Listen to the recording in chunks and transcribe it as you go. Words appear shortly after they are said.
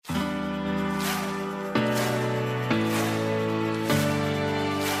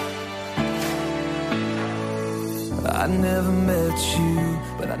I never met you,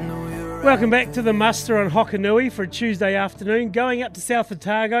 but I know you're... Welcome back to the muster on Hokanui for a Tuesday afternoon, going up to South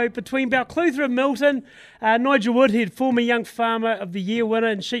Otago between Balclutha and Milton. Nigel Woodhead, former Young Farmer of the Year winner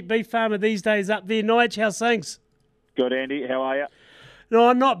and sheep beef farmer these days up there. Nigel, how's things? Good, Andy. How are you?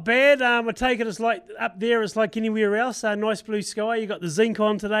 No, not bad. I take it it's like up there, it's like anywhere else. Nice blue sky. You got the zinc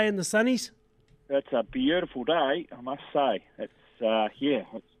on today and the sunnies. It's a beautiful day, I must say. It's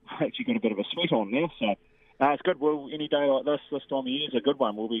it's actually got a bit of a sweat on now, so it's good. Well, any day like this time of year is a good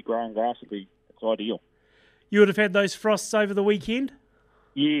one. We'll be growing grass. It's ideal. You would have had those frosts over the weekend?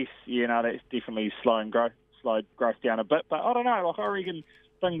 Yes, that's definitely slowed growth down a bit. But I don't know. I reckon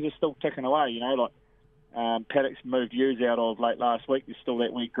things are still ticking away. Paddocks moved ewes out of late last week. There's still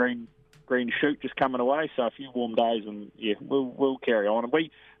that wee green shoot just coming away. So a few warm days, and we'll carry on. And we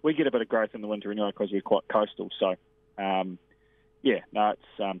get a bit of growth in the winter anyway because we're quite coastal. So it's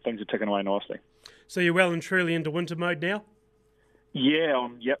things are ticking away nicely. So you're well and truly into winter mode now? Yeah, all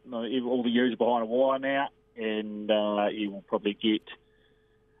the ewes are behind a wire now, and we'll probably get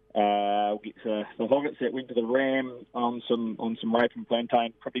the hoggets that went to the ram on some rape and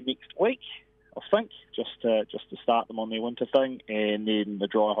plantain probably next week, I think, just to start them on their winter thing, and then the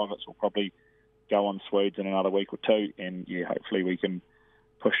dry hoggets will probably go on Swedes in another week or two, and hopefully we can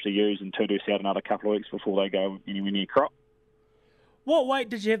push the ewes and Tudus out another couple of weeks before they go anywhere near crop. What weight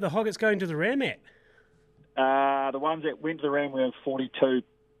did you have the hoggets going to the ram at? The ones that went to the ram were 42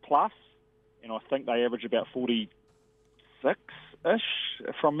 plus, and I think they average about 46-ish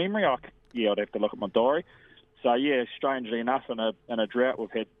from memory. I'd have to look at my diary. So strangely enough, in a drought,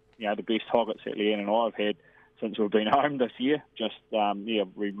 we've had the best hoggets that Leanne and I have had since we've been home this year. Just we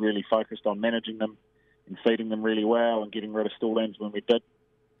really focused on managing them and feeding them really well and getting rid of stall lambs when we did.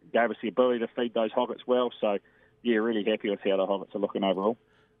 It gave us the ability to feed those hoggets well. So really happy with how the hoggets are looking overall.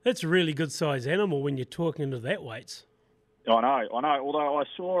 That's a really good size animal when you're talking to that weights. I know. Although I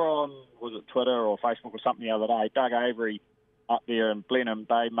saw on, was it Twitter or Facebook or something the other day, Doug Avery up there in Blenheim,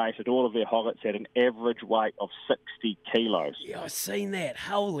 they mated all of their hoggets at an average weight of 60 kilos. Yeah, I've seen that.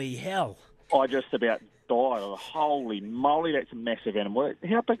 Holy hell. I just about died. Holy moly, that's a massive animal.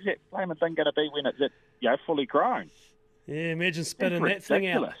 How big is that flaming thing going to be when it's fully grown? Yeah, imagine spitting that thing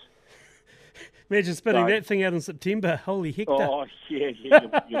out. Imagine spitting that thing out in September. Holy hector. Oh, yeah.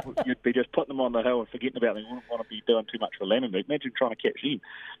 You'd be just putting them on the hill and forgetting about them. You wouldn't want to be doing too much for lamb meat. Imagine trying to catch them.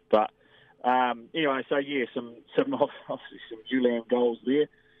 But anyway, so some obviously some ewe lamb goals there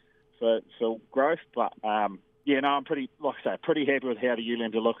for growth. But I'm pretty happy with how the ewe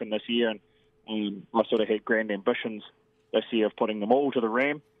lambs are looking this year. And I sort of had grand ambitions this year of putting them all to the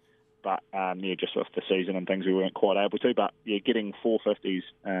ram. But, just with the season and things, we weren't quite able to. But, getting 450s,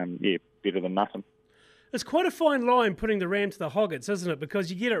 better than nothing. It's quite a fine line putting the ram to the hoggets, isn't it? Because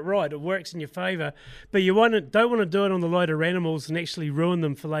you get it right, it works in your favour. But you don't want to do it on the lighter animals and actually ruin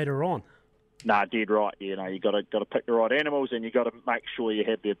them for later on. Nah, dead right. You got to pick the right animals, and you got to make sure you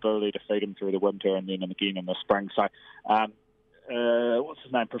have the ability to feed them through the winter and then again in the spring. So, what's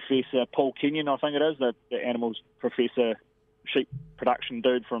his name? Professor Paul Kenyon, I think it is, the animals professor, sheep production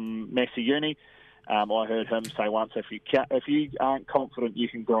dude from Massey Uni. I heard him say once, if you aren't confident you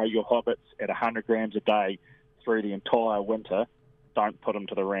can grow your hobbits at 100 grams a day through the entire winter, don't put them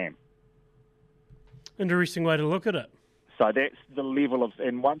to the ram. Interesting way to look at it. So that's the level of,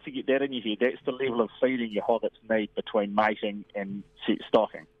 and once you get that in your head, that's the level of feeding your hobbits need between mating and set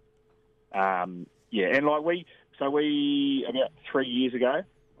stocking. And like we about 3 years ago,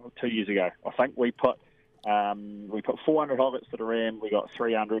 or 2 years ago, I think we put 400 hobbits to the ram. We got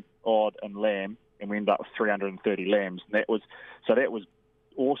 300 odd in lamb, and we ended up with 330 lambs. And that was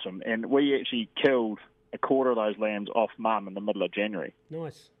awesome. And we actually killed a quarter of those lambs off mum in the middle of January.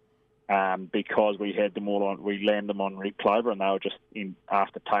 Nice. Because we had them all on, we lambed them on red clover, and they were just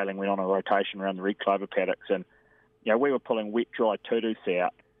after tailing, went on a rotation around the red clover paddocks, and we were pulling wet dry tudus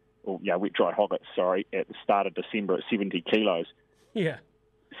out, or wet dry hoggets, sorry, at the start of December at 70 kilos. Yeah.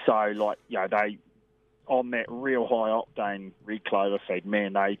 So they, on that real high octane red clover feed,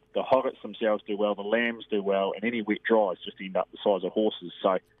 man, the hoggets themselves do well, the lambs do well, and any wet dries just end up the size of horses.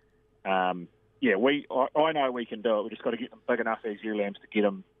 So, I know we can do it. We just got to get them big enough as ewe lambs to get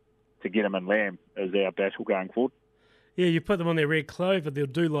them in lamb is our battle going forward. Yeah, you put them on their red clover, they'll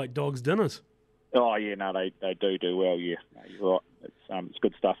do like dogs' dinners. Oh yeah, no, they do well. Yeah, no, you're right. It's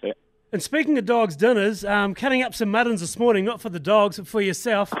good stuff there. And speaking of dogs' dinners, cutting up some muttons this morning, not for the dogs, but for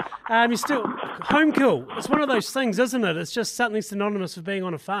yourself. You're still home kill. It's one of those things, isn't it? It's just something synonymous with being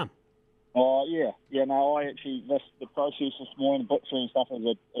on a farm. Oh yeah. No, I actually the process this morning, the butchery and stuff is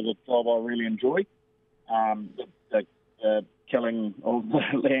a job I really enjoy. The killing of the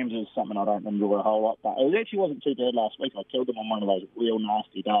lambs is something I don't enjoy a whole lot. But it actually wasn't too bad last week. I killed them on one of those real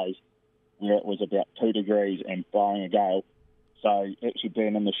nasty days where it was about 2 degrees and blowing a gale. So actually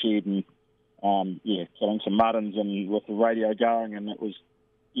being in the shed and killing some muttons and with the radio going, and it was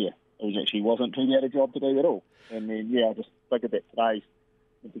actually wasn't too bad a job to do at all. And then I just figured that today's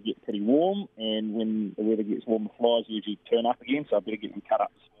going to get pretty warm, and when the weather gets warm, the flies usually turn up again. So I better get them cut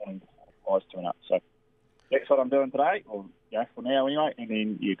up this morning before the flies turn up. So that's what I'm doing today, or for now anyway. And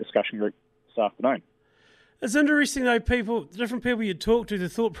then discussion group this afternoon. It's interesting though, different people you talk to, the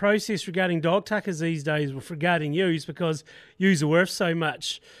thought process regarding dog tuckers these days regarding ewes, because ewes are worth so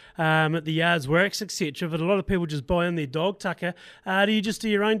much at the yards works, etc. But a lot of people just buy in their dog tucker. Do you just do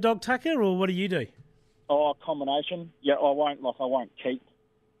your own dog tucker, or what do you do? Oh, a combination. Yeah, I won't keep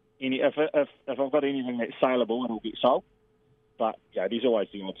any. If I've got anything that's saleable, it'll get sold. But there's always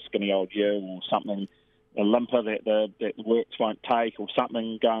the odd skinny old ewe or something, a limper that the works won't take, or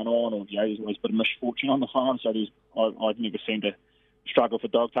something going on, or there's always a bit of misfortune on the farm. So I never seem to struggle for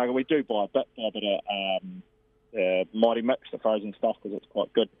dog tucker. We do buy a bit of mighty mix, the frozen stuff, because it's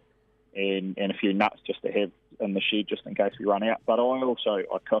quite good, and a few nuts just to have in the shed just in case we run out. But I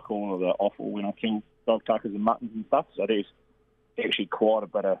cook all of the offal when I kill dog tuckers and muttons and stuff. So there's actually quite a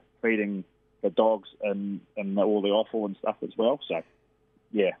bit of feeding the dogs and all the offal and stuff as well. So.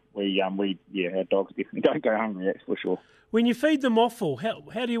 Yeah, our dogs definitely don't go hungry, that's for sure. When you feed them offal,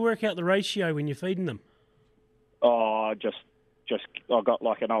 how do you work out the ratio when you're feeding them? Oh, I got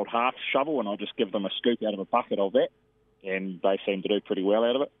like an old half shovel, and I just give them a scoop out of a bucket of that, and they seem to do pretty well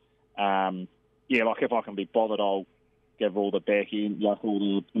out of it. Like if I can be bothered, I'll give all the back end, like all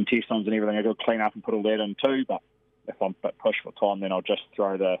the intestines and everything, I go clean up and put all that in too. But if I'm a bit pushed for time, then I'll just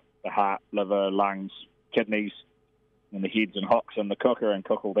throw the heart, liver, lungs, kidneys, and the heads and hocks in the cooker and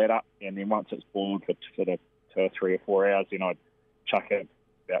cook all that up. And then once it's boiled for the 2 or 3 or 4 hours, then I'd chuck in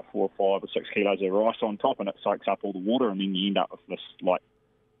about 4 or 5 or 6 kilos of rice on top, and it soaks up all the water, and then you end up with this like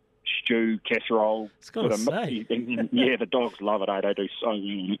stew casserole. It's got to say. The dogs love it. They do so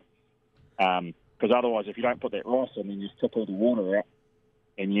well. Because otherwise, if you don't put that rice in, then you just tip all the water out,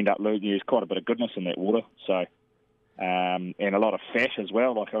 and you end up losing. There's quite a bit of goodness in that water. So. And a lot of fat as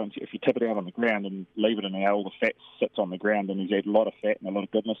well. Like if you tip it out on the ground and leave it in there, all the fat sits on the ground, and there's a lot of fat and a lot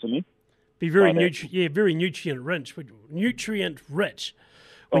of goodness in there. Be very very nutrient rich when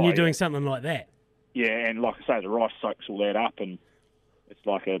you're doing something like that. Yeah, and like I say, the rice soaks all that up, and it's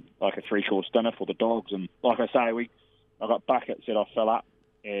like a 3-course dinner for the dogs. And like I say, I got buckets that I fill up,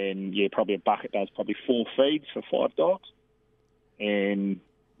 and probably a bucket does probably 4 feeds for 5 dogs, and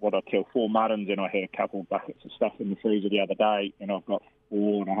I kill 4 muttons, and I had a couple of buckets of stuff in the freezer the other day, and I've got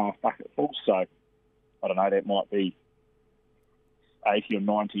 4.5 bucketfuls. So I don't know, that might be 80 or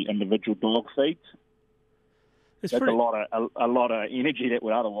 90 individual dog feeds. That's a lot of energy that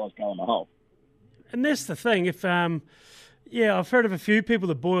would otherwise go in the hole. And that's the thing. If I've heard of a few people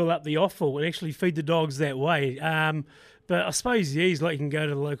that boil up the offal and actually feed the dogs that way. But I suppose you can go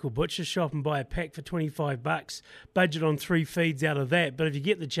to the local butcher shop and buy a pack for $25, budget on 3 feeds out of that. But if you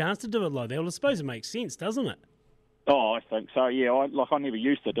get the chance to do it like that, well, I suppose it makes sense, doesn't it? Oh, I think so. Yeah, I never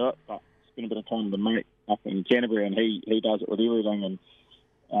used to do it, but spent a bit of time with a mate up in Canterbury, and he does it with everything.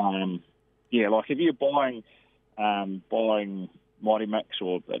 And like if you're buying Mighty Mix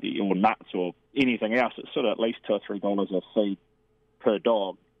or nuts or anything else, it's sort of at least $2 or $3 a feed per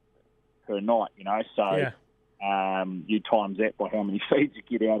dog per night. So. Yeah. You times that by how many feeds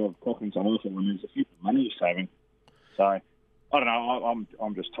you get out of cooking some offal, and there's a few money you're saving. So I don't know.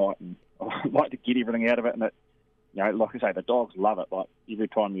 I'm just tight, and I like to get everything out of it. And it, like I say, the dogs love it. Like every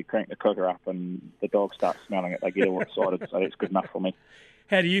time you crank the cooker up and the dogs start smelling it, they get all excited. So that's good enough for me.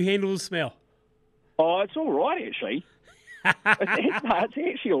 How do you handle the smell? Oh, it's all right actually. It's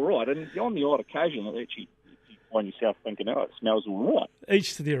actually all right. And on the odd occasion, you find yourself thinking, "Oh, it smells all right."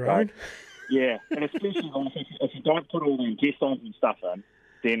 Each to their own. Yeah, and especially if you don't put all the intestines and stuff in,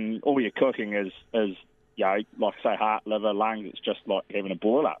 then all your cooking is like I say, heart, liver, lungs. It's just like having a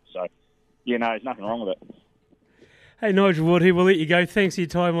boil up. So, there's nothing wrong with it. Hey, Nigel Woodhead, we'll let you go. Thanks for your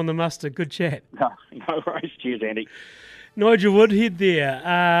time on the mustard. Good chat. No worries. Cheers, Andy. Nigel Woodhead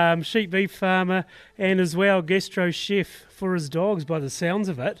there, sheep beef farmer, and as well gastro chef for his dogs by the sounds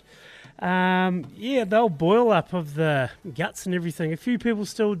of it. They'll boil up of the guts and everything. A few people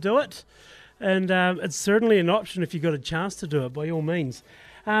still do it. And it's certainly an option if you've got a chance to do it, by all means.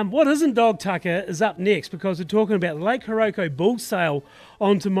 What isn't dog tucker is up next, because we're talking about the Lake Hiroko bull sale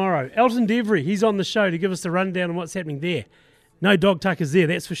on tomorrow. Elton Devery, he's on the show to give us the rundown on what's happening there. No dog tuckers there,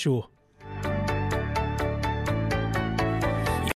 that's for sure.